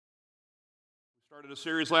Started a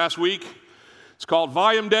series last week. It's called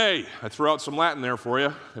Volume Dei. I threw out some Latin there for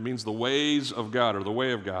you. That means the ways of God or the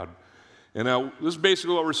way of God. And this is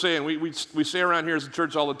basically what we're saying. We say around here as a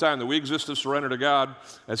church all the time that we exist to surrender to God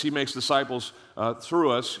as He makes disciples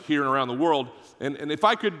through us here and around the world. And if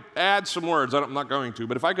I could add some words, I'm not going to,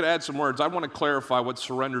 but if I could add some words, I want to clarify what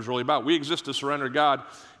surrender is really about. We exist to surrender to God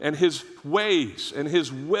and His ways and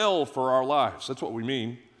His will for our lives. That's what we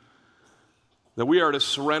mean. That we are to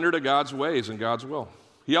surrender to God's ways and God's will.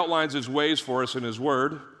 He outlines His ways for us in His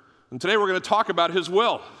Word. And today we're going to talk about His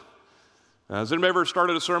will. Has anybody ever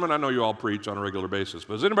started a sermon? I know you all preach on a regular basis,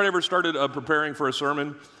 but has anybody ever started preparing for a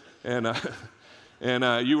sermon and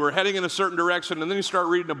you were heading in a certain direction and then you start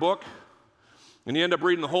reading a book and you end up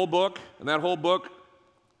reading the whole book and that whole book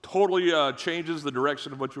totally changes the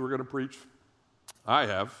direction of what you were going to preach? I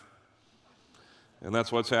have. And that's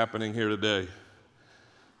what's happening here today.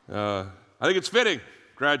 I think it's fitting,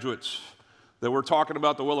 graduates, that we're talking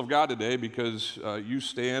about the will of God today because you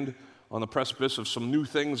stand on the precipice of some new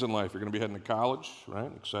things in life. You're going to be heading to college,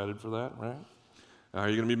 right? Excited for that, right?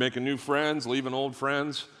 You're going to be making new friends, leaving old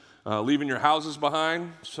friends, leaving your houses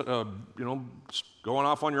behind, going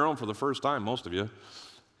off on your own for the first time, most of you.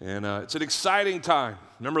 And it's an exciting time.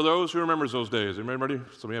 Remember those? Who remembers those days? Anybody?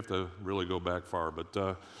 So we have to really go back far.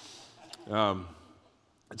 But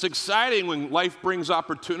it's exciting when life brings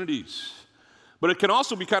opportunities. But it can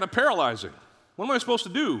also be kind of paralyzing. What am I supposed to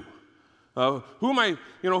do? Who am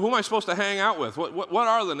I supposed to hang out with? What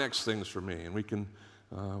are the next things for me? And we can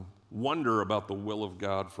wonder about the will of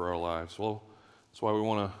God for our lives. Well, that's why we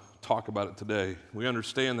want to talk about it today. We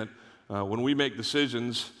understand that when we make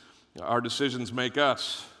decisions, our decisions make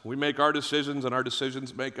us. We make our decisions, and our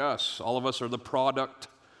decisions make us. All of us are the product,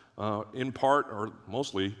 in part or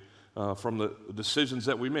mostly, from the decisions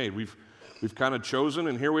that we made. We've kind of chosen,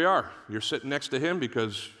 and here we are. You're sitting next to Him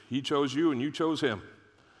because He chose you and you chose Him.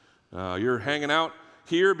 You're hanging out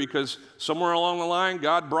here because somewhere along the line,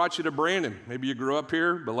 God brought you to Brandon. Maybe you grew up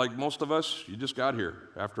here, but like most of us, you just got here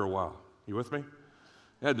after a while. You with me?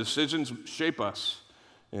 Yeah, decisions shape us.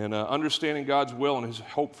 And understanding God's will and His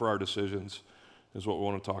hope for our decisions is what we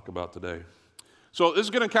want to talk about today. So this is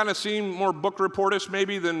going to kind of seem more book reportish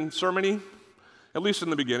maybe than sermon-y, at least in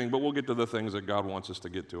the beginning, but we'll get to the things that God wants us to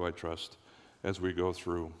get to, I trust, as we go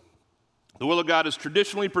through. The will of God is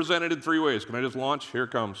traditionally presented in three ways. Can I just launch? Here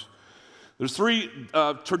it comes. There's three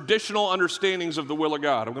traditional understandings of the will of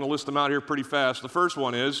God. I'm going to list them out here pretty fast. The first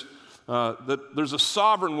one is that there's a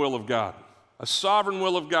sovereign will of God. A sovereign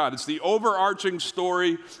will of God. It's the overarching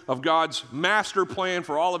story of God's master plan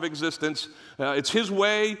for all of existence. It's His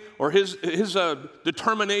way or His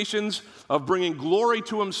determinations of bringing glory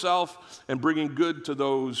to Himself and bringing good to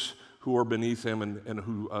those who are beneath Him and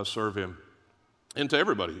who serve Him. And to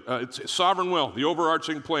everybody. It's a sovereign will, the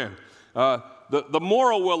overarching plan. The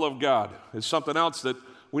moral will of God is something else that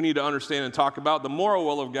we need to understand and talk about. The moral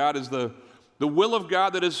will of God is the will of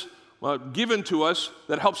God that is given to us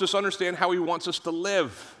that helps us understand how He wants us to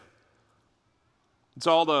live. It's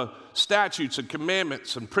all the statutes and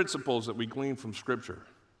commandments and principles that we glean from Scripture.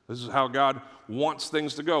 This is how God wants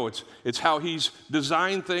things to go. It's how He's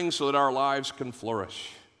designed things so that our lives can flourish.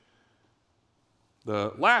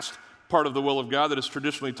 The last part of the will of God that is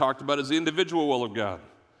traditionally talked about is the individual will of God.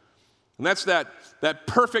 And that's that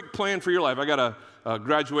perfect plan for your life. I got a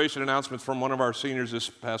graduation announcement from one of our seniors this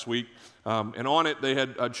past week, and on it they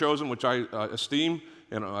had chosen, which I esteem,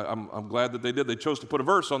 and I'm glad that they did, they chose to put a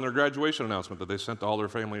verse on their graduation announcement that they sent to all their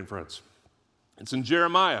family and friends. It's in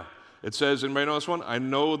Jeremiah. It says, anybody know this one? I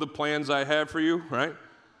know the plans I have for you, right?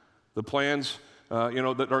 The plans,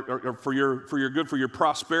 that are for your good, for your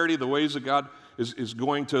prosperity, the ways that God is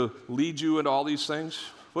going to lead you into all these things.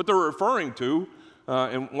 What they're referring to,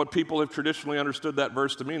 and what people have traditionally understood that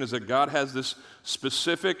verse to mean, is that God has this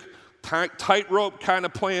specific tightrope kind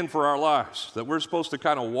of plan for our lives, that we're supposed to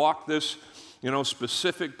kind of walk this,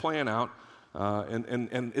 specific plan out,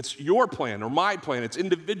 and it's your plan or my plan. It's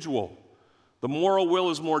individual. The moral will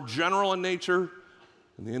is more general in nature,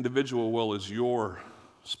 and the individual will is your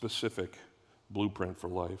specific blueprint for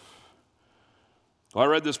life. Well, I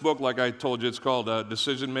read this book, like I told you. It's called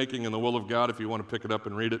Decision Making and the Will of God, if you want to pick it up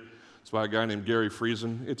and read it. It's by a guy named Gary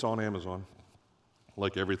Friesen. It's on Amazon,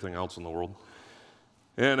 like everything else in the world.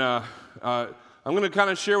 And I'm going to kind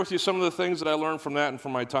of share with you some of the things that I learned from that and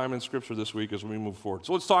from my time in Scripture this week as we move forward.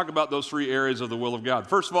 So let's talk about those three areas of the will of God.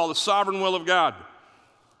 First of all, the sovereign will of God.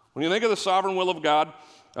 When you think of the sovereign will of God,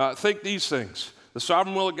 think these things. The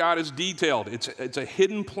sovereign will of God is detailed. It's a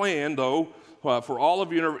hidden plan, though, for all of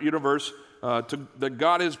the universe that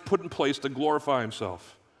God has put in place to glorify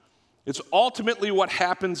Himself. It's ultimately what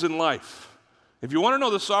happens in life. If you want to know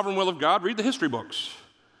the sovereign will of God, read the history books.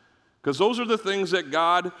 Because those are the things that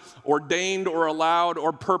God ordained or allowed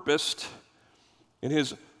or purposed in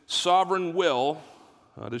his sovereign will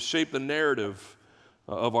to shape the narrative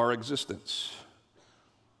of our existence.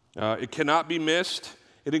 It cannot be missed.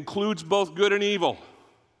 It includes both good and evil.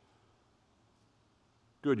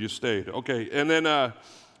 Good, you stayed. Okay, and then, and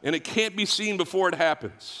it can't be seen before it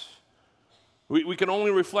happens. We can only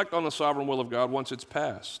reflect on the sovereign will of God once it's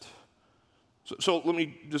passed. So let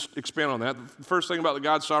me just expand on that. The first thing about the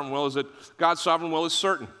God's sovereign will is that God's sovereign will is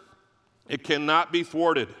certain. It cannot be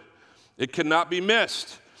thwarted. It cannot be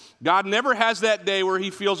missed. God never has that day where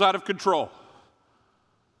he feels out of control.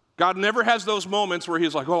 God never has those moments where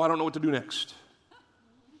he's like, oh, I don't know what to do next.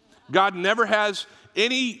 God never has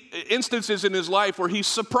any instances in his life where he's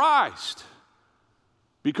surprised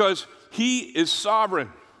because he is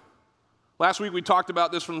sovereign. Last week we talked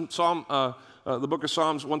about this from the book of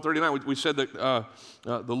Psalms 139. We said that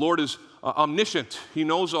the Lord is omniscient. He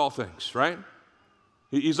knows all things, right?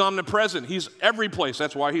 He's omnipresent. He's every place.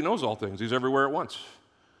 That's why he knows all things. He's everywhere at once.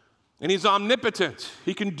 And he's omnipotent.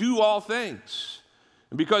 He can do all things.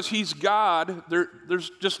 And because he's God,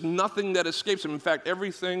 there's just nothing that escapes him. In fact,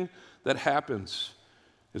 everything that happens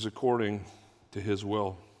is according to his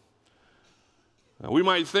will. We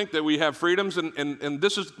might think that we have freedoms, and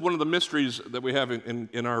this is one of the mysteries that we have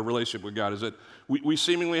in our relationship with God, is that we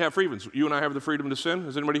seemingly have freedoms. You and I have the freedom to sin.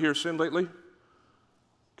 Has anybody here sinned lately?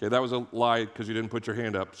 Okay, that was a lie because you didn't put your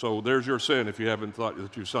hand up. So there's your sin if you haven't thought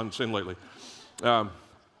that you've sinned lately. Yeah,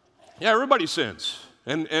 everybody sins.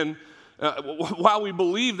 And while we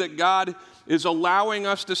believe that God is allowing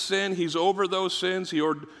us to sin, he's over those sins.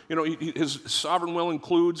 His sovereign will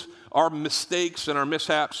includes our mistakes and our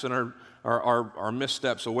mishaps and our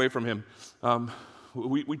missteps away from him.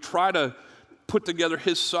 We try to put together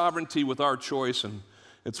his sovereignty with our choice, and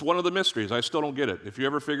it's one of the mysteries. I still don't get it. If you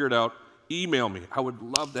ever figure it out, email me. I would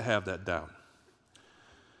love to have that down.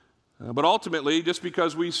 But ultimately, just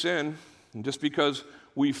because we sin and just because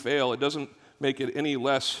we fail, it doesn't make it any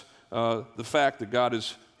less the fact that God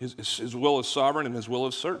his will is sovereign and his will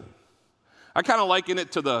is certain. I kind of liken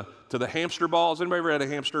it to the hamster balls. Anybody ever had a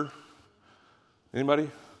hamster? Anybody?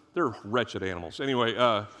 They're wretched animals. Anyway,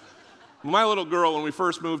 my little girl, when we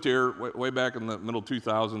first moved here, way back in the middle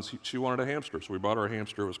 2000s, she wanted a hamster. So we bought her a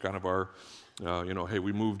hamster. It was kind of our, hey,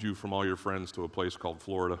 we moved you from all your friends to a place called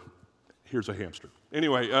Florida. Here's a hamster.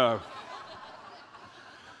 Anyway,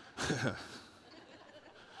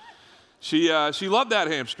 she loved that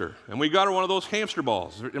hamster, and we got her one of those hamster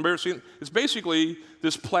balls. Anybody ever seen it? It's basically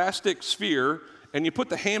this plastic sphere, and you put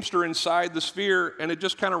the hamster inside the sphere, and it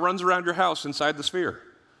just kind of runs around your house inside the sphere.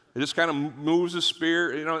 It just kind of moves the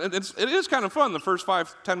sphere, it is kind of fun. The first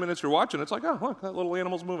 5-10 minutes you're watching, it's like, oh, look, that little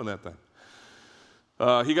animal's moving that thing.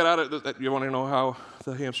 He got out of, you want to know how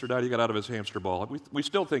the hamster died? He got out of his hamster ball. We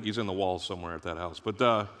still think he's in the walls somewhere at that house. But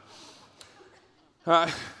the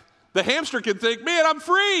hamster can think, man, I'm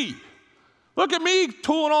free. Look at me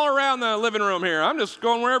tooling all around the living room here. I'm just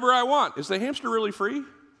going wherever I want. Is the hamster really free?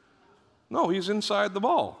 No, he's inside the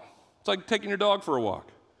ball. It's like taking your dog for a walk.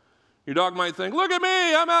 Your dog might think, look at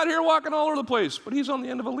me, I'm out here walking all over the place. But he's on the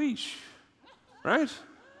end of a leash, right?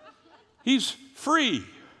 He's free.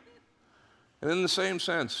 And in the same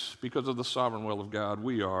sense, because of the sovereign will of God,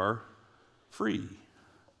 we are free.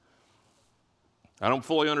 I don't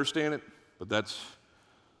fully understand it, but that's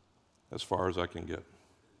as far as I can get.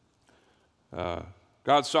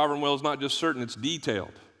 God's sovereign will is not just certain, it's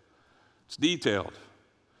detailed. It's detailed.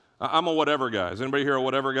 I'm a whatever guy. Is anybody here a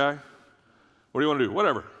whatever guy? What do you want to do?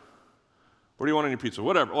 Whatever. What do you want on your pizza?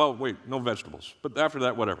 Whatever. Well, wait, no vegetables. But after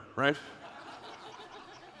that, whatever, right?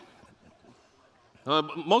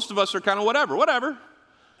 Most of us are kind of whatever.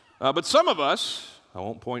 But some of us, I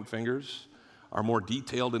won't point fingers, are more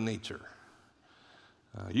detailed in nature.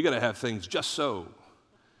 You got to have things just so.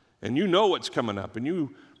 And you know what's coming up, and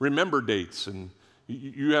you remember dates, and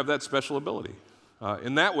you have that special ability.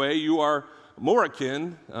 In that way, you are more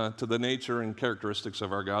akin to the nature and characteristics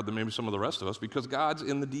of our God than maybe some of the rest of us, because God's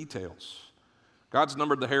in the details. God's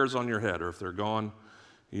numbered the hairs on your head, or if they're gone,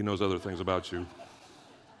 he knows other things about you.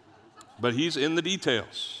 But he's in the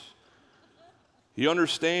details. He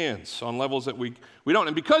understands on levels that we don't.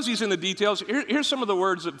 And because he's in the details, here's some of the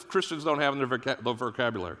words that Christians don't have in their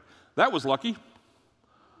vocabulary. That was lucky.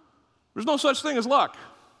 There's no such thing as luck.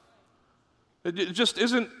 It just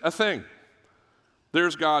isn't a thing.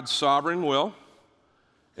 There's God's sovereign will,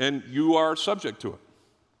 and you are subject to it.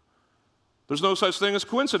 There's no such thing as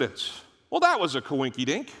coincidence. Well, that was a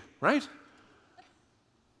coinky-dink, right?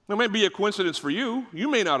 It may be a coincidence for you. You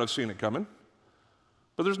may not have seen it coming.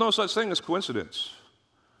 But there's no such thing as coincidence.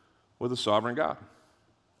 with a sovereign God.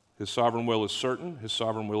 His sovereign will is certain, his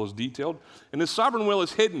sovereign will is detailed, and his sovereign will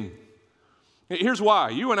is hidden. Here's why.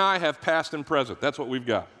 You and I have past and present. That's what we've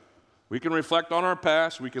got. We can reflect on our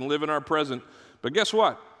past, we can live in our present, but guess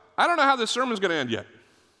what? I don't know how this sermon's going to end yet.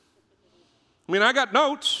 I mean, I got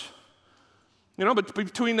notes, but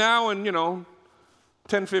between now and,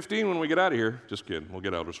 10:15 when we get out of here, just kidding, we'll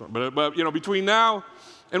get out of the but between now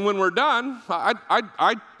and when we're done,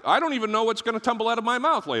 I don't even know what's going to tumble out of my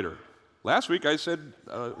mouth later. Last week I said,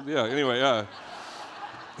 anyway,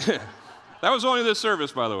 that was only this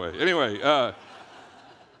service, by the way. Anyway,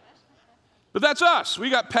 but that's us. We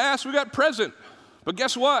got past, we got present. But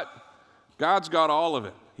guess what? God's got all of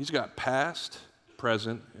it. He's got past,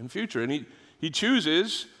 present, and future. And he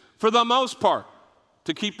chooses, for the most part,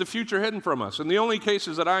 to keep the future hidden from us. And the only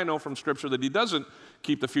cases that I know from Scripture that he doesn't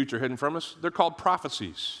keep the future hidden from us, they're called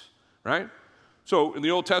prophecies, right? So in the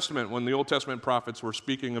Old Testament, when the Old Testament prophets were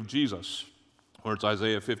speaking of Jesus, or it's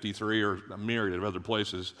Isaiah 53 or a myriad of other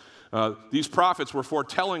places, these prophets were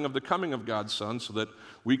foretelling of the coming of God's Son so that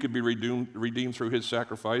we could be redeemed through his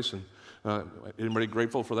sacrifice. And anybody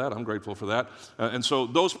grateful for that? I'm grateful for that. And so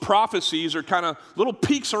those prophecies are kind of little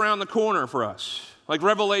peeks around the corner for us, like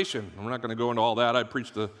Revelation. And we're not going to go into all that. I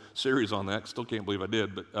preached a series on that. Still can't believe I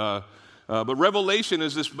did. But Revelation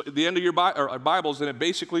is the end of your Bibles, and it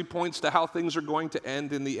basically points to how things are going to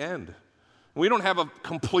end in the end. We don't have a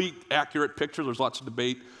complete, accurate picture. There's lots of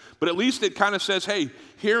debate. But at least it kind of says, hey,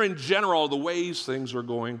 here in general, the ways things are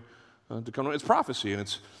going to come. It's prophecy, and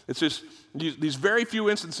it's just these very few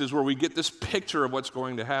instances where we get this picture of what's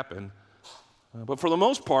going to happen. But for the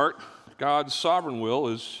most part, God's sovereign will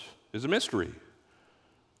is a mystery.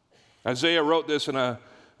 Isaiah wrote this in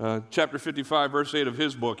chapter 55, verse 8 of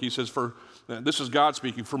his book. He says, this is God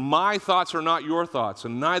speaking, "For my thoughts are not your thoughts,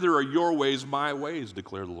 and neither are your ways my ways,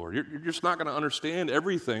 declare the Lord." You're just not going to understand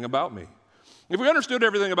everything about me. If we understood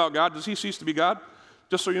everything about God, does he cease to be God?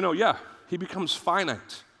 Just so you know, yeah, he becomes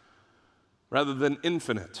finite rather than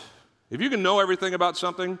infinite. If you can know everything about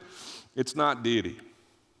something, it's not deity.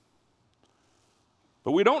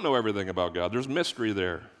 But we don't know everything about God. There's mystery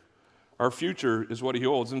there. Our future is what he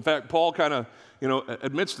holds. In fact, Paul kind of,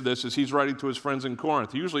 admits to this as he's writing to his friends in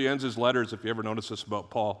Corinth. He usually ends his letters, if you ever notice this about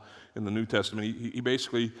Paul in the New Testament, he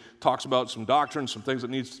basically talks about some doctrine, some things that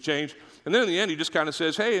needs to change. And then in the end, he just kind of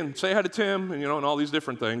says, hey, and say hi to Tim, and all these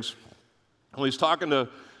different things. Well, he's talking to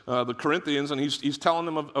the Corinthians, and he's telling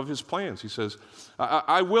them of his plans. He says,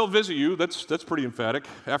 I will visit you. That's pretty emphatic.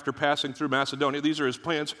 After passing through Macedonia, these are his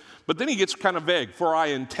plans. But then he gets kind of vague. For I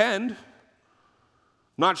intend,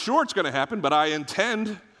 not sure it's going to happen, but I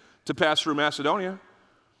intend to pass through Macedonia.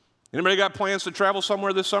 Anybody got plans to travel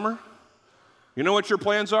somewhere this summer? You know what your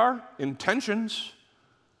plans are? Intentions.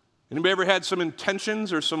 Anybody ever had some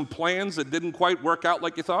intentions or some plans that didn't quite work out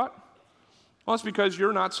like you thought? Well, it's because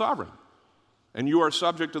you're not sovereign, and you are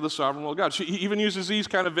subject to the sovereign will of God. He even uses these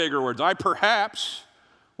kind of vaguer words. I perhaps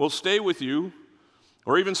will stay with you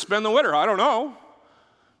or even spend the winter. I don't know.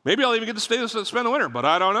 Maybe I'll even get to spend the winter, but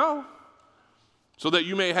I don't know. So that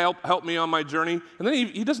you may help me on my journey. And then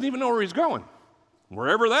he doesn't even know where he's going.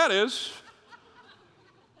 Wherever that is.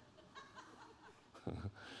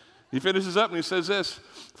 He finishes up and he says this,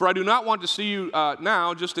 "For I do not want to see you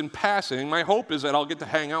now just in passing. My hope is that I'll get to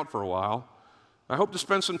hang out for a while. I hope to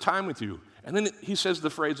spend some time with you." And then he says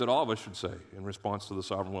the phrase that all of us should say in response to the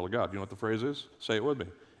sovereign will of God. You know what the phrase is? Say it with me.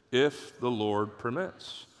 If the Lord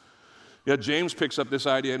permits. Yeah, James picks up this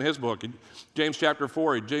idea in his book. In James chapter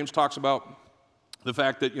 4, James talks about the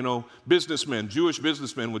fact that, businessmen, Jewish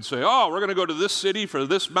businessmen would say, oh, we're going to go to this city for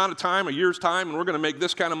this amount of time, a year's time, and we're going to make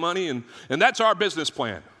this kind of money, and that's our business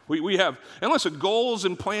plan. We have, and listen, goals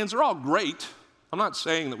and plans are all great. I'm not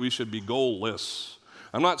saying that we should be goalless.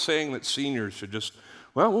 I'm not saying that seniors should just,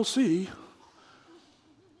 well, we'll see.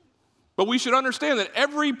 But we should understand that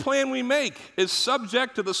every plan we make is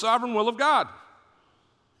subject to the sovereign will of God.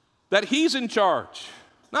 That he's in charge,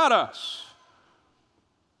 not us.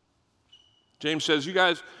 James says, you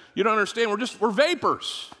guys, you don't understand, we're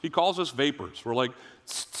vapors. He calls us vapors. We're like,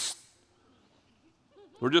 tss, tss.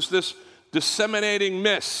 We're just this disseminating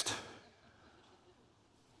mist.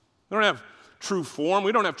 We don't have true form.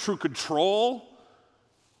 We don't have true control.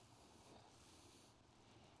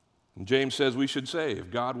 And James says we should say,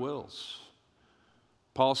 if God wills.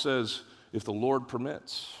 Paul says, if the Lord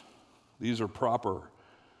permits. These are proper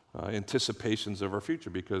anticipations of our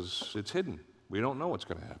future because it's hidden. We don't know what's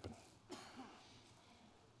going to happen.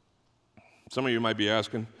 Some of you might be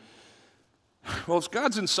asking, well, if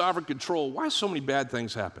God's in sovereign control, why so many bad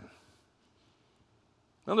things happen?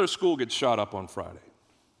 Another school gets shot up on Friday.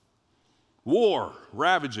 War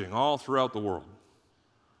ravaging all throughout the world.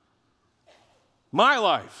 My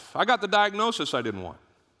life. I got the diagnosis I didn't want.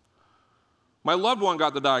 My loved one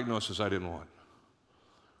got the diagnosis I didn't want.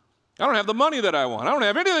 I don't have the money that I want. I don't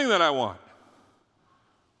have anything that I want.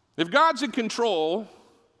 If God's in control,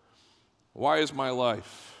 why is my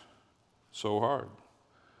life so hard?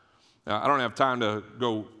 Now, I don't have time to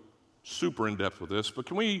go super in depth with this, but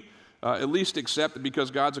can we at least accept that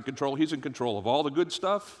because God's in control, He's in control of all the good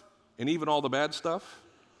stuff and even all the bad stuff?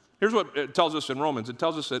 Here's what it tells us in Romans. It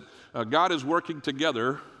tells us that God is working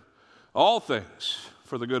together all things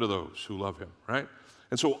for the good of those who love Him, right?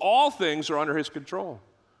 And so all things are under His control.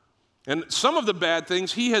 And some of the bad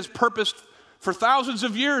things He has purposed for thousands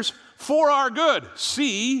of years for our good.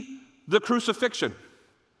 See the crucifixion.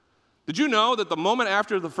 Did you know that the moment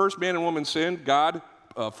after the first man and woman sinned, God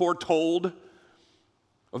foretold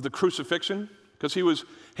of the crucifixion? Because He was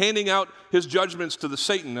handing out His judgments to the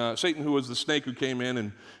Satan, Satan who was the snake who came in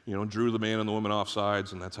and, drew the man and the woman off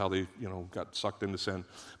sides, and that's how they, got sucked into sin.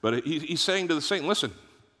 But he's saying to the Satan, listen,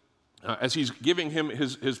 as he's giving him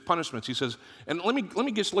his punishments, he says, and let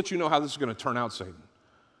me just let you know how this is going to turn out, Satan.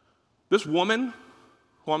 This woman,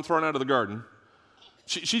 who I'm throwing out of the garden,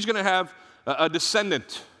 she's going to have a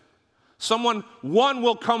descendant. One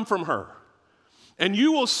will come from her, and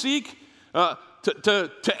you will seek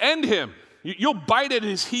to end him. You'll bite at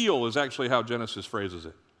his heel is actually how Genesis phrases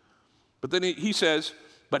it. But then he says,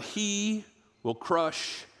 but he will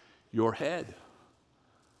crush your head.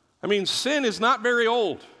 I mean, sin is not very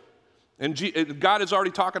old. And God is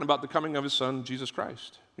already talking about the coming of His Son, Jesus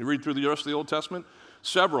Christ. You read through the rest of the Old Testament,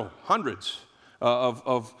 hundreds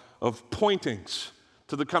of pointings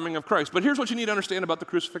to the coming of Christ. But here's what you need to understand about the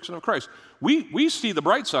crucifixion of Christ. We see the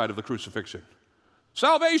bright side of the crucifixion.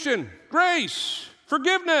 Salvation, grace,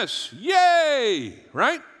 forgiveness, yay,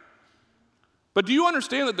 right? But do you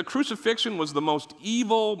understand that the crucifixion was the most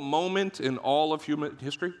evil moment in all of human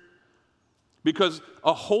history? Because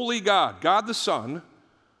a holy God, God the Son,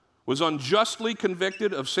 was unjustly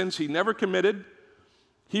convicted of sins He never committed.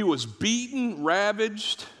 He was beaten,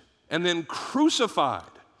 ravaged, and then crucified.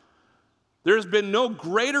 There's been no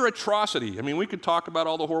greater atrocity. I mean, we could talk about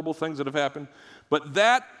all the horrible things that have happened, but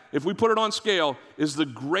that, if we put it on scale, is the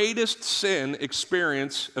greatest sin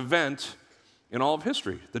event in all of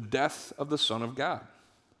history, the death of the Son of God.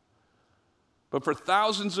 But for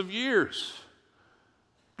thousands of years,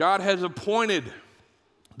 God has appointed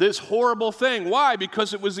this horrible thing. Why?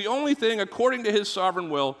 Because it was the only thing, according to His sovereign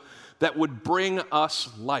will, that would bring us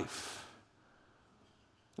life.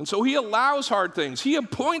 And so He allows hard things. He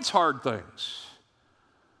appoints hard things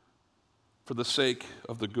for the sake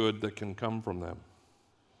of the good that can come from them.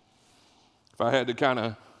 If I had to kind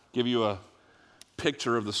of give you a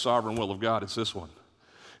picture of the sovereign will of God, it's this one.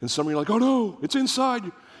 And some of you are like, oh no, it's inside.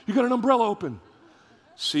 You got an umbrella open.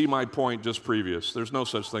 See my point just previous. There's no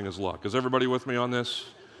such thing as luck. Is everybody with me on this?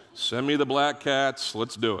 Send me the black cats.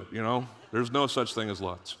 Let's do it, There's no such thing as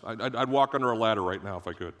luck. I'd walk under a ladder right now if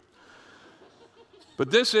I could.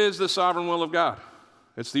 But this is the sovereign will of God.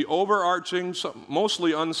 It's the overarching,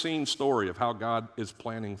 mostly unseen story of how God is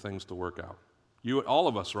planning things to work out. All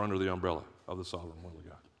of us are under the umbrella of the sovereign will of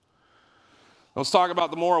God. Let's talk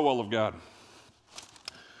about the moral will of God.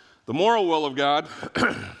 The moral will of God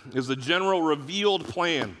is the general revealed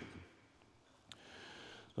plan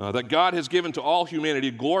that God has given to all humanity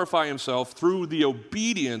to glorify Himself through the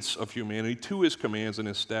obedience of humanity to His commands and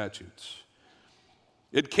His statutes.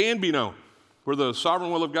 It can be known. Where the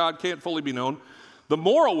sovereign will of God can't fully be known, the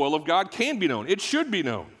moral will of God can be known. It should be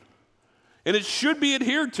known. And it should be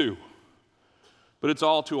adhered to. But it's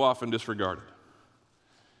all too often disregarded.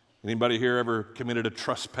 Anybody here ever committed a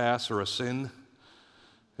trespass or a sin?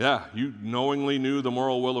 Yeah, you knowingly knew the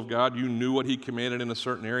moral will of God. You knew what He commanded in a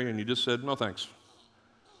certain area, and you just said, no thanks.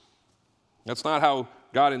 That's not how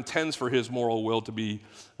God intends for His moral will to be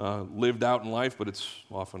lived out in life, but it's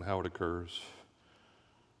often how it occurs.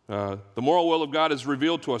 The moral will of God is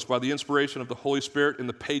revealed to us by the inspiration of the Holy Spirit in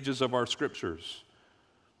the pages of our scriptures.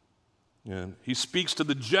 And He speaks to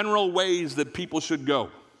the general ways that people should go.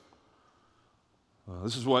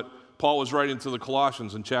 This is what Paul was writing to the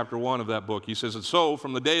Colossians in chapter 1 of that book. He says, and so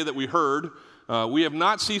from the day that we heard, we have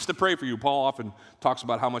not ceased to pray for you. Paul often talks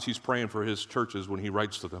about how much he's praying for his churches when he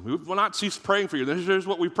writes to them. We will not cease praying for you. Here's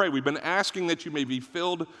what we pray. We've been asking that you may be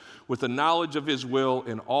filled with the knowledge of His will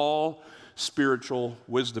in all spiritual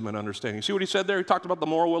wisdom and understanding. See what he said there? He talked about the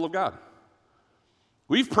moral will of God.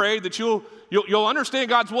 We've prayed that you'll understand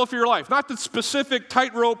God's will for your life, not the specific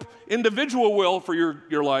tightrope individual will for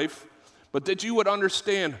your life, but that you would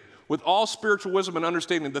understand with all spiritual wisdom and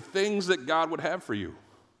understanding the things that God would have for you.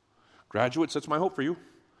 Graduates, that's my hope for you,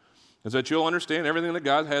 is that you'll understand everything that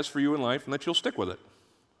God has for you in life and that you'll stick with it.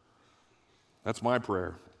 That's my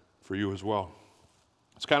prayer for you as well.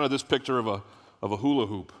 It's kind of this picture of a hula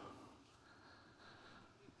hoop.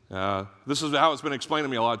 This is how it's been explained to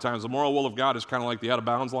me a lot of times. The moral will of God is kind of like the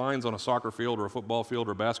out-of-bounds lines on a soccer field or a football field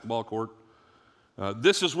or a basketball court.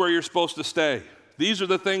 This is where you're supposed to stay. These are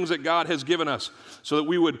the things that God has given us so that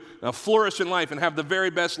we would flourish in life and have the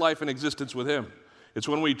very best life in existence with Him. It's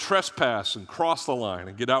when we trespass and cross the line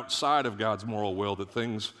and get outside of God's moral will that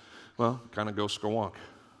things, well, kind of go skawonk.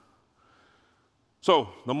 So,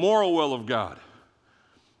 the moral will of God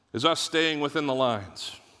is us staying within the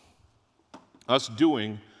lines, us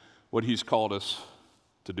doing what He's called us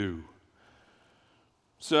to do.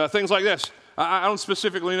 So things like this. I don't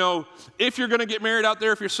specifically know if you're going to get married out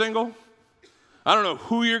there if you're single. I don't know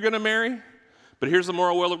who you're going to marry, but here's the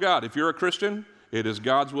moral will of God. If you're a Christian, it is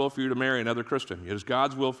God's will for you to marry another Christian. It is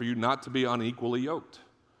God's will for you not to be unequally yoked.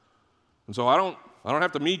 And so I don't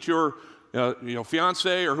have to meet your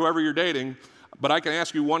fiance or whoever you're dating, but I can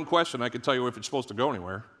ask you one question. I can tell you if it's supposed to go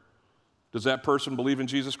anywhere. Does that person believe in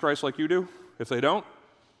Jesus Christ like you do? If they don't,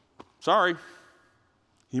 sorry.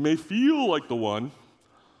 He may feel like the one,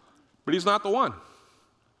 but he's not the one,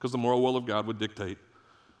 because the moral will of God would dictate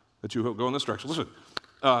that you go in this direction. Listen,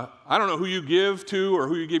 I don't know who you give to or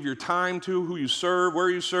who you give your time to, who you serve, where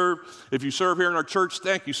you serve. If you serve here in our church,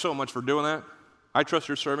 thank you so much for doing that. I trust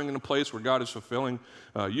you're serving in a place where God is fulfilling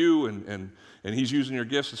you and He's using your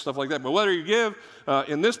gifts and stuff like that. But whether you give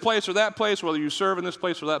in this place or that place, whether you serve in this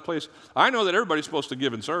place or that place, I know that everybody's supposed to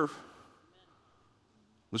give and serve.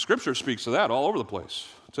 The Scripture speaks to that all over the place.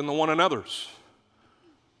 It's in the one another's.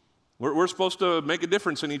 We're supposed to make a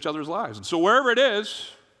difference in each other's lives. And so wherever it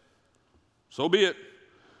is, so be it.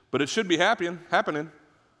 But it should be happening.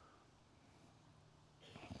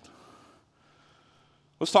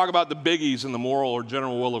 Let's talk about the biggies in the moral or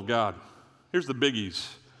general will of God. Here's the biggies.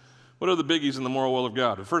 What are the biggies in the moral will of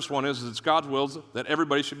God? The first one is it's God's will that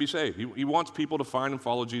everybody should be saved. He wants people to find and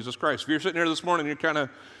follow Jesus Christ. If you're sitting here this morning, you're kind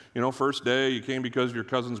of, first day, you came because your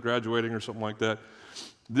cousin's graduating or something like that.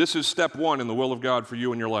 This is step one in the will of God for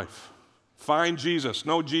you in your life. Find Jesus,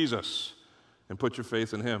 know Jesus, and put your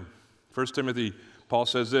faith in Him. 1 Timothy, Paul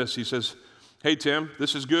says this. He says, hey, Tim,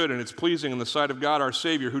 this is good and it's pleasing in the sight of God our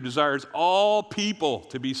Savior, who desires all people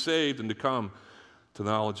to be saved and to come to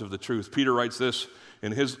knowledge of the truth. Peter writes this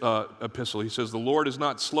in his epistle. He says, the Lord is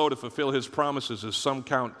not slow to fulfill His promises, as some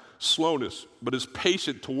count slowness, but is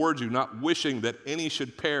patient towards you, not wishing that any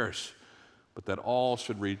should perish, but that all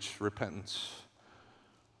should reach repentance.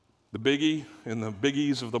 The biggie and the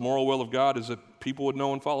biggies of the moral will of God is that people would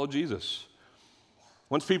know and follow Jesus.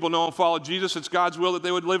 Once people know and follow Jesus, it's God's will that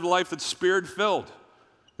they would live a life that's Spirit-filled.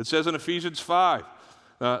 It says in Ephesians 5,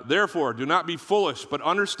 therefore, do not be foolish, but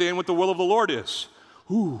understand what the will of the Lord is.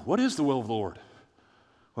 What is the will of the Lord?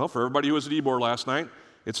 Well, for everybody who was at Ybor last night,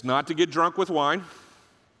 it's not to get drunk with wine,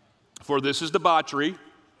 for this is debauchery,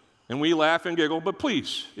 and we laugh and giggle. But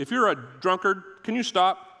please, if you're a drunkard, can you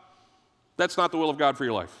stop? That's not the will of God for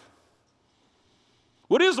your life.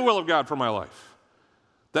 What is the will of God for my life?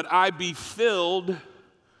 That I be filled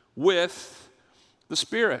with the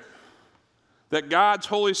Spirit. That God's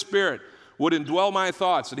Holy Spirit would indwell my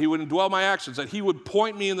thoughts, that He would indwell my actions, that He would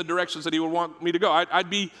point me in the directions that He would want me to go. I'd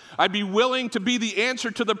be willing to be the answer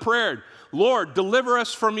to the prayer, Lord, deliver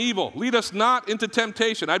us from evil. Lead us not into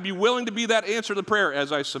temptation. I'd be willing to be that answer to the prayer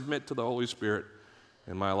as I submit to the Holy Spirit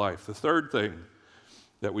in my life. The third thing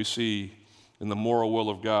that we see in the moral will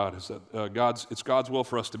of God is that it's God's will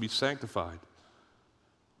for us to be sanctified.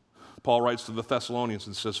 Paul writes to the Thessalonians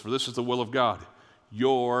and says, for this is the will of God,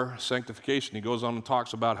 your sanctification. He goes on and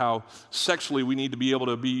talks about how sexually we need to be able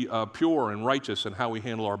to be pure and righteous in how we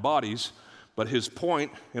handle our bodies. But his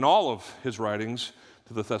point in all of his writings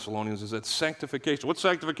to the Thessalonians is that sanctification. What's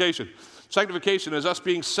sanctification? Sanctification is us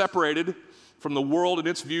being separated from the world and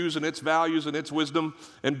its views and its values and its wisdom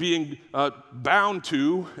and being bound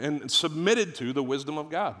to and submitted to the wisdom of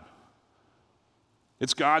God.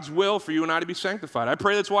 It's God's will for you and I to be sanctified. I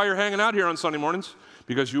pray that's why you're hanging out here on Sunday mornings,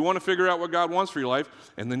 because you want to figure out what God wants for your life,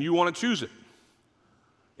 and then you want to choose it.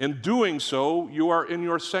 In doing so, you are in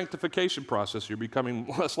your sanctification process. You're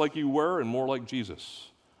becoming less like you were and more like Jesus.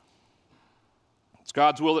 It's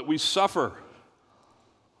God's will that we suffer.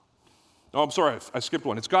 Oh, I'm sorry, I skipped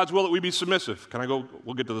one. It's God's will that we be submissive. Can I go?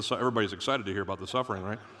 We'll get to this. Everybody's excited to hear about the suffering,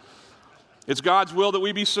 right? It's God's will that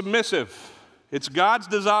we be submissive. It's God's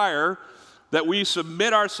desire that we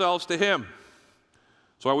submit ourselves to Him.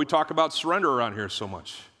 That's why we talk about surrender around here so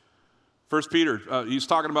much. 1 Peter, he's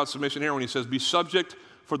talking about submission here when he says, be subject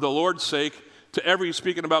for the Lord's sake to every,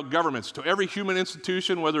 speaking about governments, to every human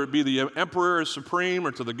institution, whether it be the emperor as supreme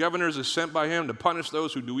or to the governors as sent by him to punish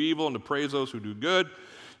those who do evil and to praise those who do good.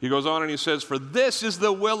 He goes on and he says, "For this is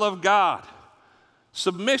the will of God,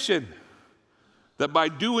 submission, that by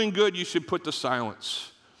doing good you should put to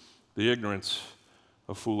silence the ignorance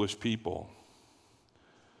of foolish people."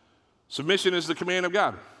 Submission is the command of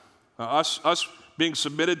God. Us being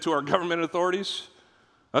submitted to our government authorities,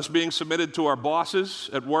 us being submitted to our bosses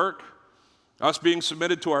at work, us being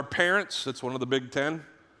submitted to our parents. That's one of the big 10.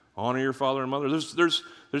 Honor your father and mother. There's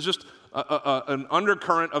just an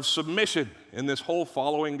undercurrent of submission in this whole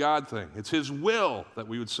following God thing. It's His will that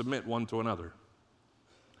we would submit one to another.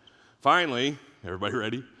 Finally, everybody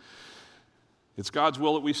ready? It's God's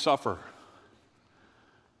will that we suffer.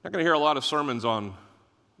 Not going to hear a lot of sermons on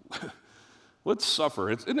let's suffer.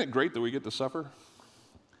 Isn't it great that we get to suffer?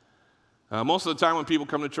 Most of the time when people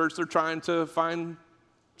come to church, they're trying to find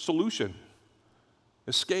solution,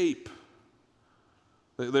 escape.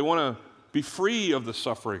 They want to be free of the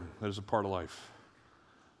suffering that is a part of life.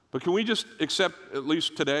 But can we just accept, at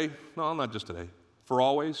least today, no, not just today, for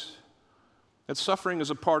always, that suffering is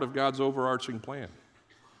a part of God's overarching plan?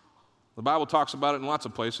 The Bible talks about it in lots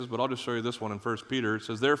of places, but I'll just show you this one in 1 Peter. It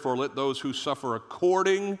says, "Therefore let those who suffer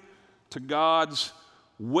according to God's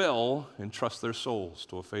will entrust their souls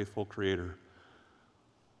to a faithful Creator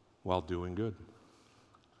while doing good."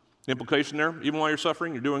 The implication there, even while you're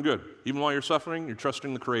suffering, you're doing good. Even while you're suffering, you're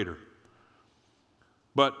trusting the Creator.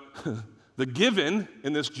 But the given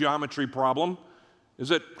in this geometry problem is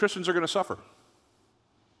that Christians are going to suffer.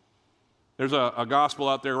 There's a gospel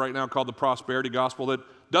out there right now called the prosperity gospel that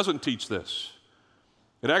doesn't teach this.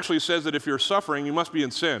 It actually says that if you're suffering, you must be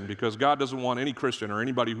in sin because God doesn't want any Christian or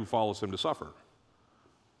anybody who follows Him to suffer.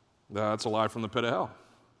 That's a lie from the pit of hell.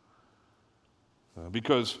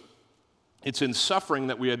 Because it's in suffering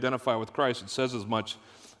that we identify with Christ. It says as much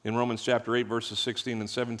in Romans chapter 8, verses 16 and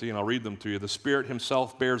 17. I'll read them to you. "The Spirit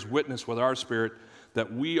Himself bears witness with our spirit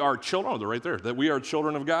that we are children," oh, they're right there, "that we are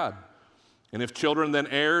children of God. And if children, then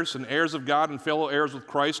heirs, and heirs of God and fellow heirs with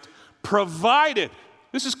Christ, provided,"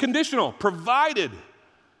 this is conditional, "provided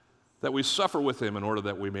that we suffer with Him in order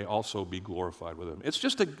that we may also be glorified with Him."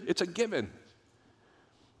 It's a given.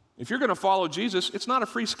 If you're going to follow Jesus, it's not a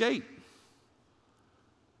free skate.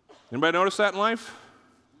 Anybody notice that in life?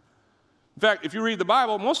 In fact, if you read the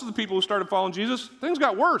Bible, most of the people who started following Jesus, things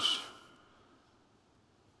got worse.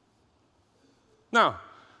 Now,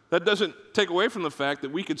 that doesn't take away from the fact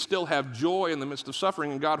that we could still have joy in the midst of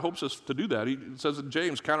suffering, and God hopes us to do that. He says in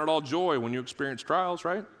James, "Count it all joy when you experience trials,"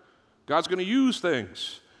 right? God's going to use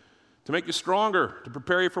things to make you stronger, to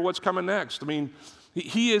prepare you for what's coming next. I mean,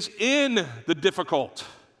 He is in the difficult,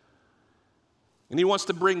 and He wants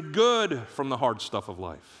to bring good from the hard stuff of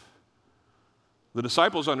life. The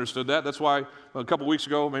disciples understood that. That's why a couple weeks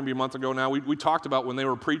ago, maybe a month ago now, we talked about when they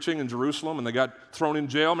were preaching in Jerusalem and they got thrown in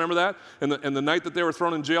jail. Remember that? And the night that they were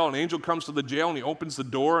thrown in jail, an angel comes to the jail and he opens the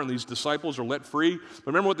door and these disciples are let free. But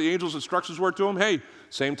remember what the angel's instructions were to them? Hey,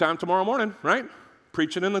 same time tomorrow morning, right?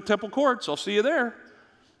 Preaching in the temple courts. I'll see you there.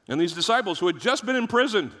 And these disciples who had just been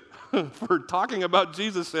imprisoned for talking about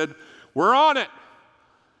Jesus said, "We're on it."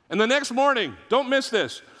 And the next morning, don't miss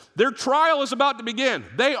this, their trial is about to begin.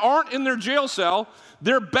 They aren't in their jail cell.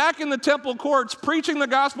 They're back in the temple courts preaching the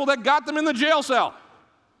gospel that got them in the jail cell.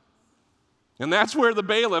 And that's where the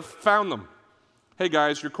bailiff found them. "Hey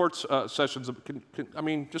guys, your court sessions,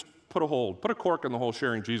 just put a cork in the whole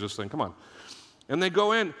sharing Jesus thing. Come on." And they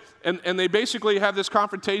go in, and they basically have this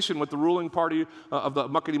confrontation with the ruling party of the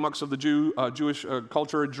muckety-mucks of the Jewish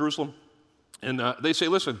culture in Jerusalem. And they say,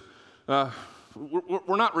 "Listen,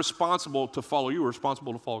 we're not responsible to follow you. We're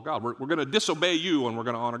responsible to follow God. We're going to disobey you, and we're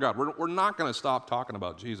going to honor God. We're not going to stop talking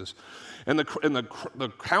about Jesus." And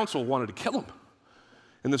the council wanted to kill him.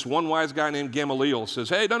 And this one wise guy named Gamaliel says,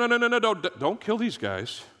 "Hey, no, don't kill these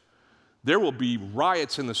guys. There will be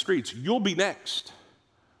riots in the streets. You'll be next.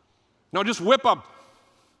 No, just whip them."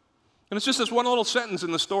 And it's just this one little sentence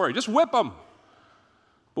in the story. Just whip them.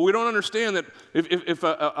 But we don't understand that if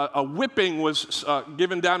a whipping was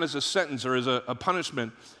given down as a sentence or as a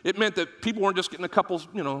punishment, it meant that people weren't just getting a couple,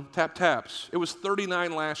 tap-taps. It was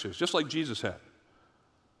 39 lashes, just like Jesus had.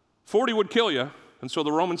 40 would kill you, and so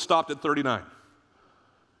the Romans stopped at 39.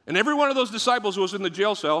 And every one of those disciples who was in the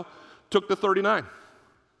jail cell took the 39.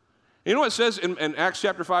 You know what it says in Acts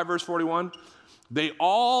chapter 5, verse 41? "They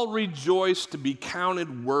all rejoiced to be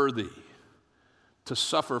counted worthy to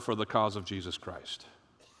suffer for the cause of Jesus Christ."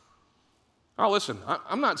 Now listen,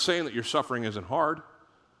 I'm not saying that your suffering isn't hard.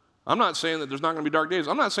 I'm not saying that there's not going to be dark days.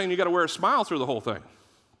 I'm not saying you got to wear a smile through the whole thing.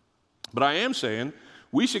 But I am saying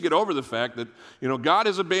we should get over the fact that, God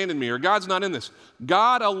has abandoned me or God's not in this.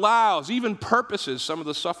 God allows, even purposes, some of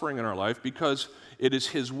the suffering in our life because it is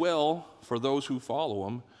His will for those who follow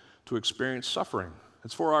Him to experience suffering.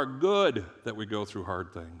 It's for our good that we go through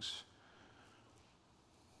hard things.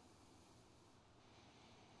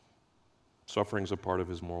 Suffering is a part of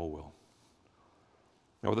his moral will.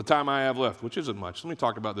 Now, with the time I have left, which isn't much, let me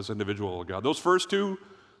talk about this individual will of God. Those first two,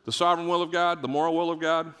 the sovereign will of God, the moral will of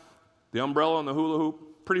God, the umbrella and the hula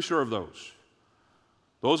hoop, pretty sure of those.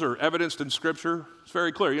 Those are evidenced in Scripture. It's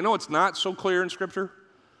very clear. You know what's not so clear in Scripture?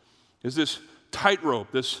 Is this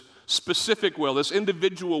tightrope, this specific will, this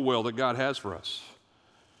individual will that God has for us.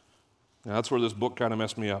 Now, that's where this book kind of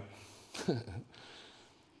messed me up.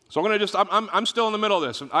 So I'm still in the middle of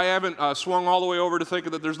this. I haven't swung all the way over to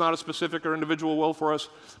thinking that there's not a specific or individual will for us,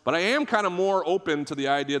 but I am kind of more open to the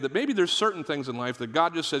idea that maybe there's certain things in life that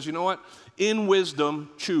God just says, you know what, in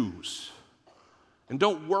wisdom, choose. And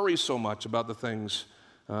don't worry so much about the things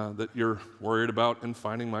that you're worried about in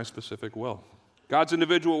finding my specific will. God's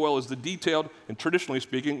individual will is the detailed, and traditionally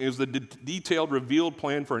speaking, is the detailed, revealed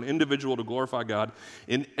plan for an individual to glorify God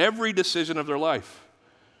in every decision of their life.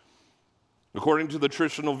 According to the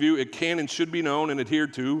traditional view, it can and should be known and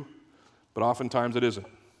adhered to, but oftentimes it isn't.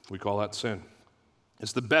 We call that sin.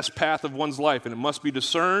 It's the best path of one's life, and it must be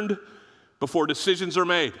discerned before decisions are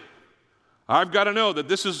made. I've got to know that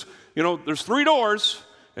this is, there's 3 doors,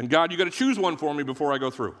 and God, you got to choose one for me before I go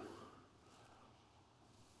through.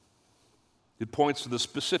 It points to the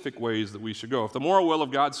specific ways that we should go. If the moral will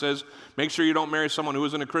of God says, make sure you don't marry someone who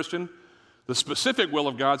isn't a Christian, the specific will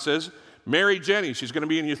of God says, marry Jenny. She's going to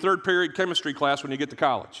be in your 3rd period chemistry class when you get to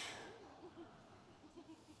college.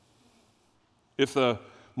 If the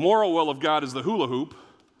moral will of God is the hula hoop,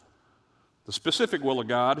 the specific will of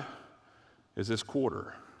God is this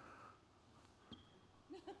quarter.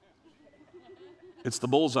 It's the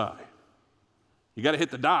bullseye. You got to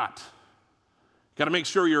hit the dot. You got to make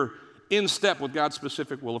sure you're in step with God's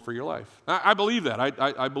specific will for your life. I believe that.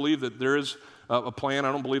 I believe that there is a plan.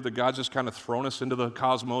 I don't believe that God's just kind of thrown us into the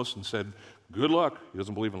cosmos and said, good luck. He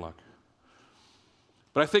doesn't believe in luck.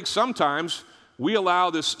 But I think sometimes we allow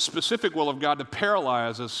this specific will of God to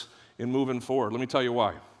paralyze us in moving forward. Let me tell you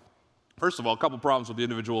why. First of all, a couple problems with the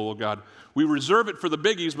individual will of God. We reserve it for the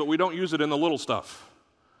biggies, but we don't use it in the little stuff.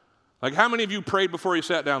 Like, how many of you prayed before you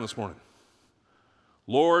sat down this morning?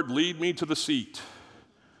 Lord, lead me to the seat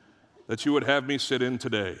that you would have me sit in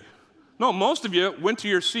today. No, most of you went to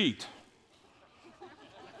your seat.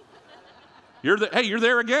 You're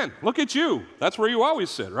there again. Look at you. That's where you always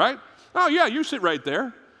sit, right? Oh, yeah, you sit right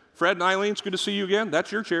there. Fred and Eileen, it's good to see you again.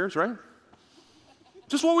 That's your chairs, right?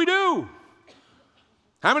 Just what we do.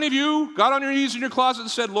 How many of you got on your knees in your closet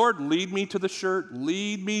and said, Lord, lead me to the shirt.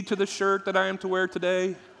 Lead me to the shirt that I am to wear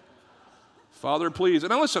today. Father, please.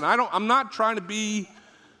 And now listen, I'm not trying to be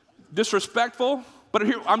disrespectful, but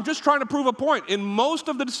here, I'm just trying to prove a point. In most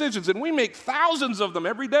of the decisions, and we make thousands of them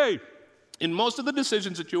every day, in most of the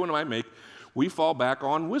decisions that you and I make, we fall back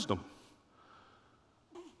on wisdom.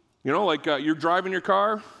 You're driving your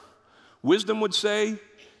car. Wisdom would say,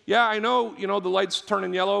 yeah, I know, the light's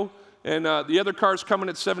turning yellow, and the other car's coming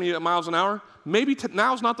at 70 miles an hour. Maybe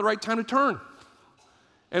now's not the right time to turn.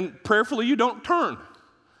 And prayerfully, you don't turn.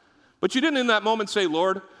 But you didn't in that moment say,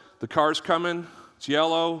 Lord, the car's coming, it's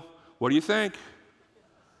yellow, what do you think?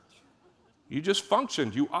 You just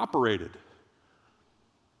functioned, you operated.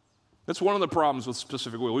 That's one of the problems with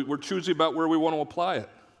specific will. We're choosy about where we want to apply it.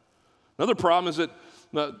 Another problem is that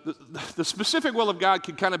the specific will of God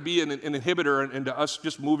can kind of be an inhibitor into us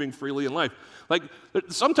just moving freely in life. Like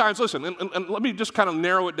sometimes, listen, and let me just kind of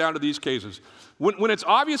narrow it down to these cases. When it's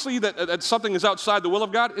obviously that something is outside the will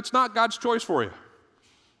of God, it's not God's choice for you.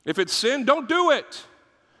 If it's sin, don't do it.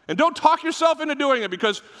 And don't talk yourself into doing it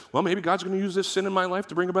because, well, maybe God's going to use this sin in my life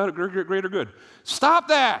to bring about a greater good. Stop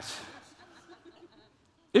that.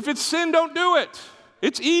 If it's sin, don't do it.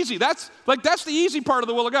 It's easy. That's the easy part of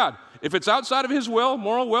the will of God. If it's outside of his will,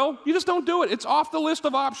 moral will, you just don't do it. It's off the list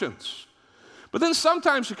of options. But then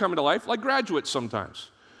sometimes you come into life, like graduates sometimes.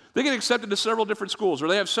 They get accepted to several different schools, or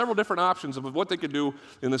they have several different options of what they could do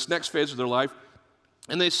in this next phase of their life.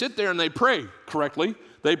 And they sit there and they pray correctly.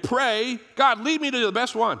 They pray, God, lead me to the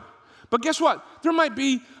best one. But guess what? There might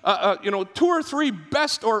be 2 or 3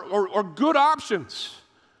 best or good options.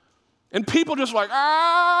 And people just like,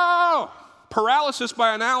 paralysis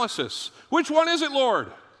by analysis. Which one is it,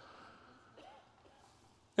 Lord?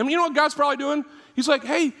 And you know what God's probably doing? He's like,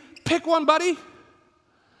 hey, pick one, buddy.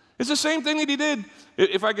 It's the same thing that he did.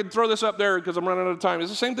 If I could throw this up there because I'm running out of time. It's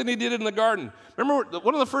the same thing he did in the garden. Remember,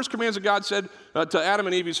 one of the first commands that God said to Adam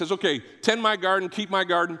and Eve, he says, okay, tend my garden, keep my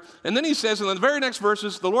garden. And then he says, in the very next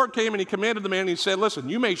verses, the Lord came and he commanded the man and he said, listen,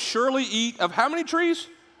 you may surely eat of how many trees?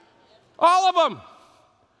 All of them.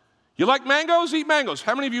 You like mangoes? Eat mangoes.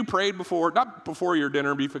 How many of you prayed before, not before your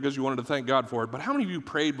dinner because you wanted to thank God for it, but how many of you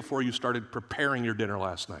prayed before you started preparing your dinner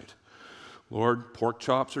last night? Lord, pork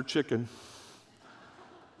chops or chicken?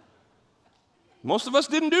 Most of us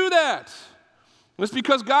didn't do that. And it's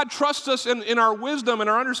because God trusts us in our wisdom and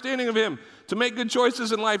our understanding of Him to make good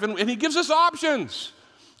choices in life, and He gives us options.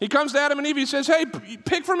 He comes to Adam and Eve, He says, hey,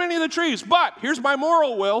 pick from any of the trees, but here's my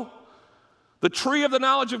moral will. The tree of the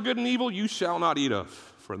knowledge of good and evil you shall not eat of,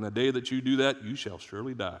 for in the day that you do that, you shall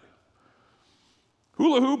surely die.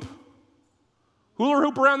 Hula hoop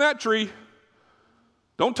around that tree.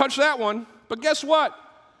 Don't touch that one. But guess what?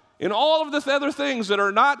 In all of the other things that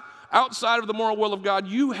are not outside of the moral will of God,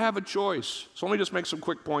 you have a choice. So let me just make some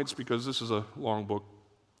quick points because this is a long book.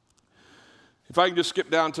 If I can just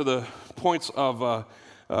skip down to the points of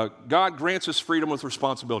God grants us freedom with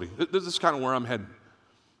responsibility. This is kind of where I'm heading.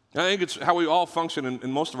 I think it's how we all function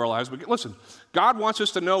in most of our lives. But listen, God wants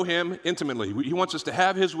us to know Him intimately. He wants us to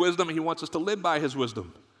have His wisdom. He wants us to live by His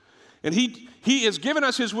wisdom. And He has given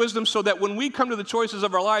us His wisdom so that when we come to the choices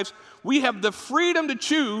of our lives, we have the freedom to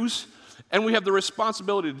choose and we have the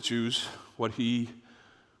responsibility to choose what He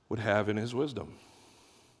would have in His wisdom.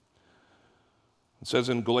 It says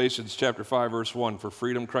in Galatians chapter 5, verse 1, for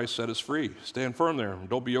freedom Christ set us free. Stand firm there.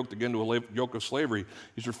 Don't be yoked again to a yoke of slavery.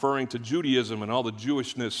 He's referring to Judaism and all the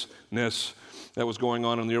Jewishness that was going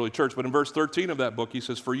on in the early church. But in verse 13 of that book, he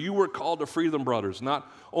says, for you were called to freedom, brothers. Not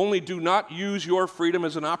only do not use your freedom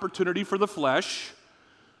as an opportunity for the flesh.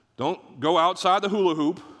 Don't go outside the hula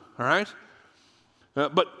hoop, all right?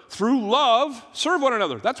 But through love, serve one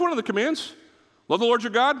another. That's one of the commands. Love the Lord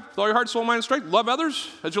your God with all your heart, soul, mind, and strength. Love others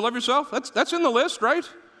as you love yourself. That's in the list, right?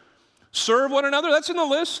 Serve one another. That's in the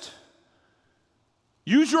list.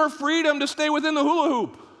 Use your freedom to stay within the hula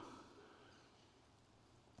hoop.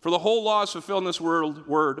 For the whole law is fulfilled in this one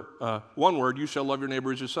word, you shall love your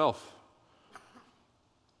neighbor as yourself.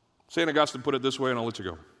 St. Augustine put it this way, and I'll let you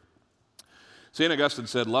go. St. Augustine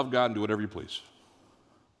said, love God and do whatever you please.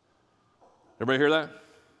 Everybody hear that?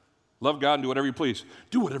 Love God and do whatever you please.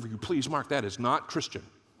 Do whatever you please. Mark, that is not Christian.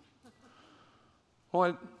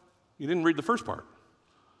 Well, you didn't read the first part.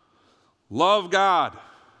 Love God.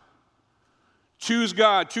 Choose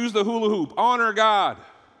God. Choose the hula hoop. Honor God.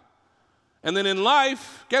 And then in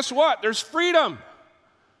life, guess what? There's freedom.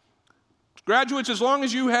 Graduates, as long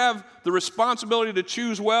as you have the responsibility to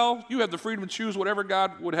choose well, you have the freedom to choose whatever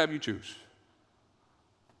God would have you choose.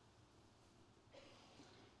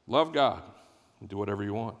 Love God and do whatever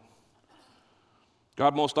you want.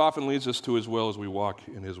 God most often leads us to His will as we walk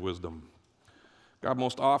in His wisdom. God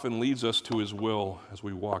most often leads us to His will as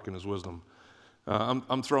we walk in His wisdom.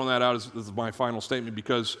 I'm throwing that out as my final statement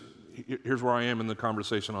because here's where I am in the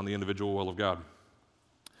conversation on the individual will of God.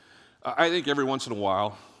 I think every once in a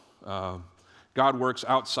while, God works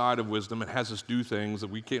outside of wisdom and has us do things that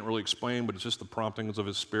we can't really explain, but it's just the promptings of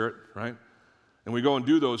His Spirit, right? And we go and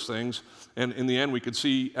do those things, and in the end, we could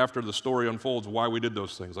see after the story unfolds why we did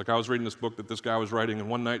those things. Like I was reading this book that this guy was writing, and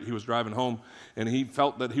one night he was driving home, and he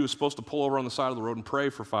felt that he was supposed to pull over on the side of the road and pray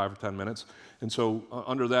for 5 or 10 minutes. And so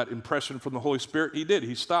under that impression from the Holy Spirit, he did.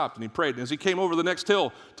 He stopped and he prayed. And as he came over the next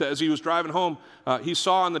hill, as he was driving home, he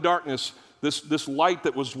saw in the darkness this light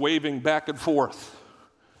that was waving back and forth.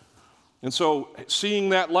 And so seeing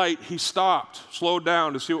that light, he stopped, slowed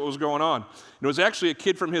down to see what was going on. And it was actually a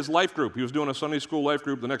kid from his life group. He was doing a Sunday school life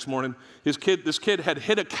group the next morning. This kid had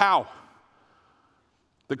hit a cow.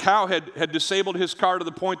 The cow had disabled his car to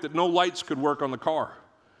the point that no lights could work on the car.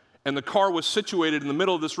 And the car was situated in the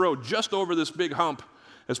middle of this road, just over this big hump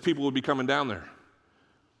as people would be coming down there.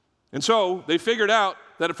 And so they figured out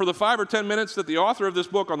that for the 5 or 10 minutes that the author of this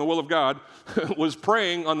book on the will of God was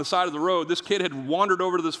praying on the side of the road, this kid had wandered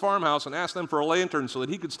over to this farmhouse and asked them for a lantern so that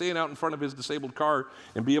he could stand out in front of his disabled car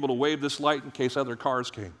and be able to wave this light in case other cars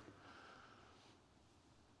came.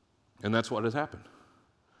 And that's what has happened.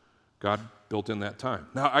 God built in that time.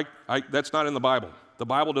 Now, that's not in the Bible. The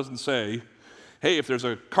Bible doesn't say, hey, if there's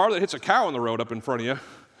a car that hits a cow on the road up in front of you,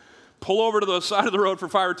 pull over to the side of the road for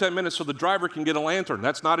 5 or 10 minutes so the driver can get a lantern.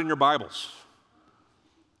 That's not in your Bibles.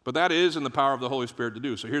 But that is in the power of the Holy Spirit to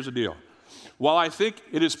do. So here's the deal. While I think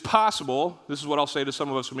it is possible, this is what I'll say to some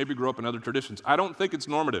of us who maybe grew up in other traditions, I don't think it's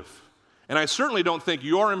normative. And I certainly don't think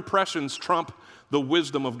your impressions trump the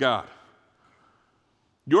wisdom of God.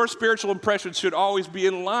 Your spiritual impressions should always be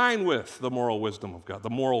in line with the moral wisdom of God, the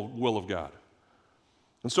moral will of God.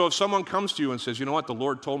 And so if someone comes to you and says, you know what, the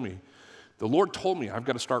Lord told me I've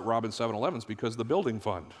got to start robbing 7-Elevens because of the building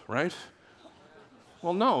fund, right?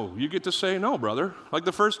 Well, no, you get to say no, brother. Like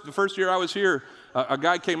the first year I was here, a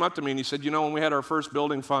guy came up to me and he said, when we had our first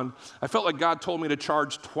building fund, I felt like God told me to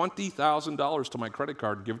charge $20,000 to my credit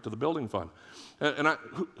card and give it to the building fund. And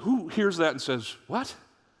who hears that and says, what?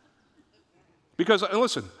 Because,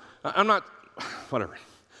 listen, I'm not, whatever.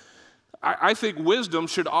 I think wisdom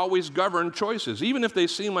should always govern choices. Even if they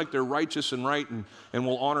seem like they're righteous and right and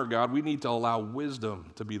will honor God, we need to allow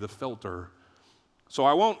wisdom to be the filter. So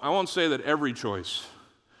I won't say that every choice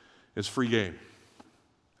is free game.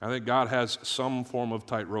 I think God has some form of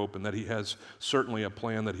tightrope and that he has certainly a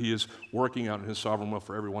plan that he is working out in his sovereign will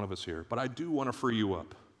for every one of us here. But I do want to free you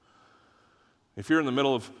up. If you're in the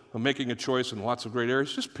middle of making a choice in lots of great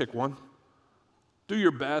areas, just pick one. Do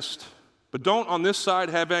your best. But don't on this side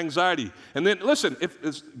have anxiety. And then listen,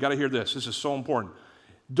 got to hear this. This is so important.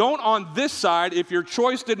 Don't on this side, if your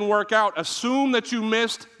choice didn't work out, assume that you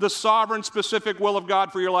missed the sovereign specific will of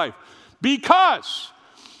God for your life. Because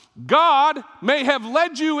God may have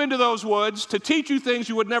led you into those woods to teach you things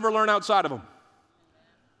you would never learn outside of them.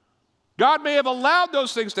 God may have allowed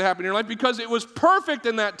those things to happen in your life because it was perfect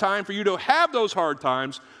in that time for you to have those hard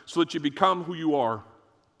times so that you become who you are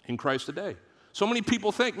in Christ today. So many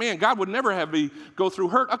people think, man, God would never have me go through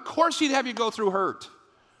hurt. Of course he'd have you go through hurt.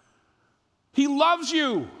 He loves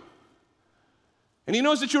you. And he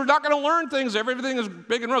knows that you're not going to learn things. Everything is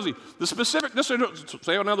big and rosy. Say it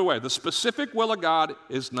another way. The specific will of God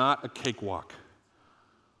is not a cakewalk.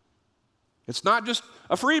 It's not just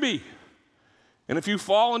a freebie. And if you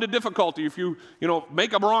fall into difficulty, if you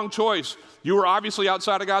make a wrong choice, you are obviously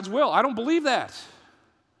outside of God's will. I don't believe that.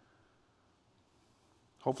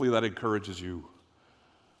 Hopefully that encourages you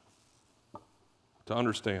to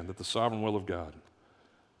understand that the sovereign will of God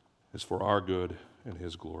is for our good and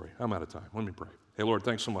his glory. I'm out of time. Let me pray. Hey, Lord,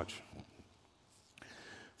 thanks so much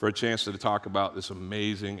for a chance to talk about this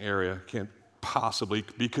amazing area. Can't possibly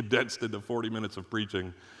be condensed into 40 minutes of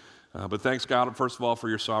preaching. But thanks, God, first of all, for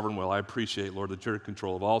your sovereign will. I appreciate, Lord, that you're in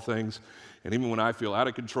control of all things. And even when I feel out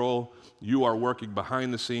of control, you are working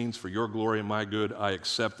behind the scenes for your glory and my good. I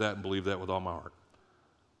accept that and believe that with all my heart.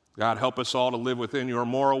 God, help us all to live within your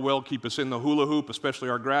moral will. Keep us in the hula hoop, especially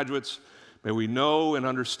our graduates. May we know and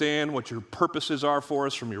understand what your purposes are for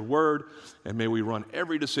us from your word, and may we run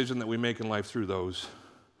every decision that we make in life through those,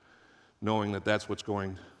 knowing that that's what's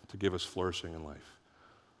going to give us flourishing in life.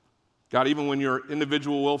 God, even when your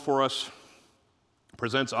individual will for us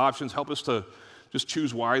presents options, help us to just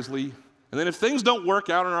choose wisely. And then if things don't work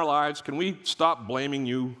out in our lives, can we stop blaming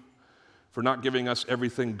you for not giving us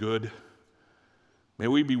everything good? May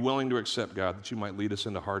we be willing to accept, God, that you might lead us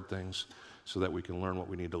into hard things so that we can learn what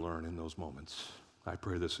we need to learn in those moments. I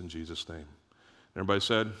pray this in Jesus' name. Everybody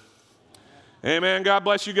said, amen. God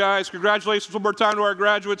bless you guys. Congratulations one more time to our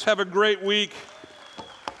graduates. Have a great week,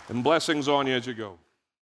 and blessings on you as you go.